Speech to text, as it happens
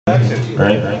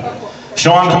right?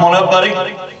 Shawn, come on up, buddy.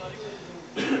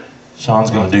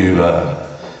 Shawn's gonna do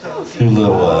two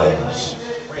little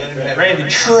Randy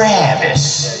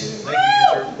Travis.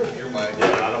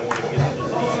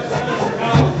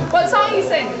 What song you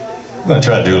singing? I'm gonna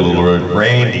try to do a little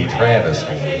Randy Travis.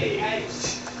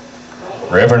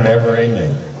 Forever and ever,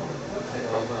 amen.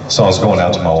 The song's going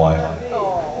out to my wife.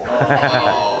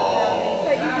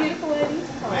 Hey, you beautiful lady.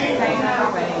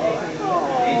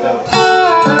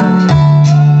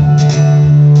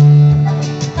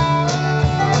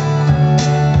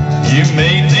 You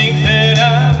may think that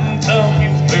I'm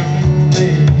talking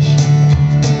foolish.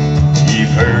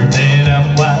 You've heard that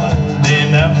I'm wild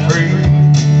and I'm free.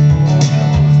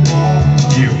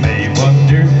 You may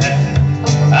wonder how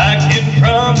I can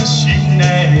promise you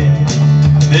now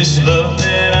this love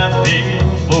that I feel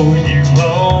for you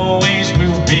always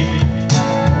will be.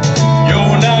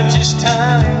 You're not just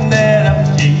time that I'm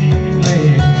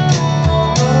feeling.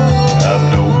 I'm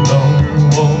no longer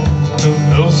one of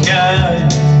those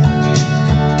guys.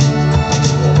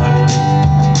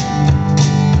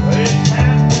 It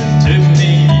happened to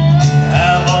me.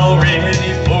 I've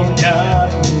already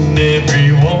forgotten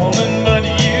every woman but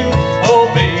you. Oh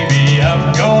baby,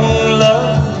 I'm gonna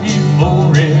love you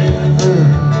forever,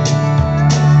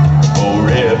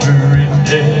 forever and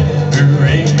ever,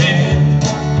 amen.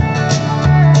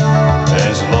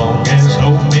 As long as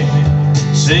old men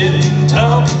sit and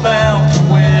talk about the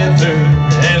weather,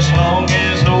 as long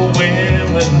as old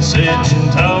women sit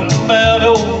and talk about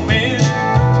old men,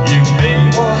 you may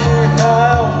wonder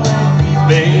how we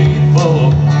made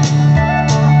for.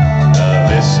 Now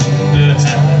listen to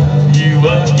how you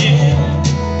again.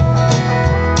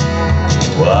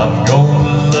 Well, I'm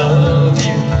gonna love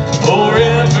you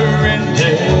forever and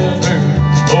ever,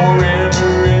 forever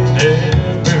and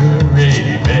ever,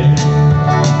 amen.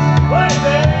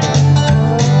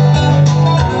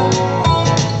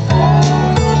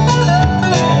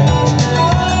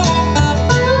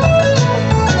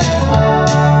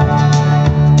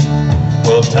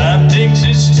 Well, time takes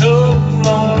its toll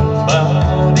on the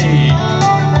body,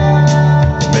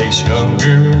 makes young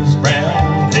girls'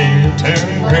 brown hair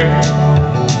turn gray.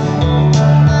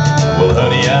 Well,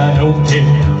 honey, I don't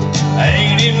care. I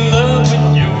ain't in love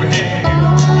with your hair.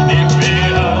 And if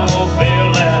it all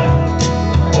fell out,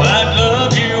 well, I'd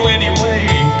love you anyway.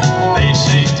 They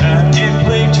say time can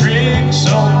play tricks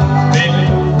on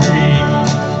memory,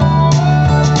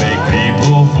 make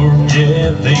people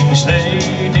forget things they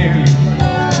do.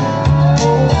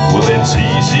 Well, it's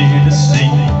easy to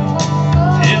see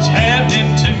it's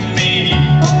happening to me.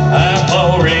 I've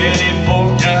already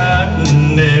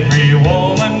forgotten every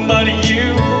woman but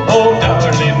you. Oh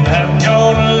darling, I'm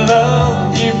gonna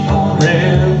love you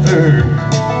forever,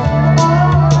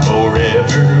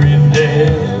 forever and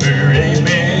ever,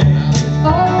 amen.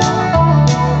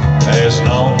 As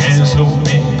long as old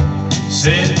men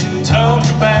sit and talk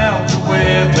about the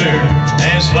weather,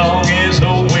 as long as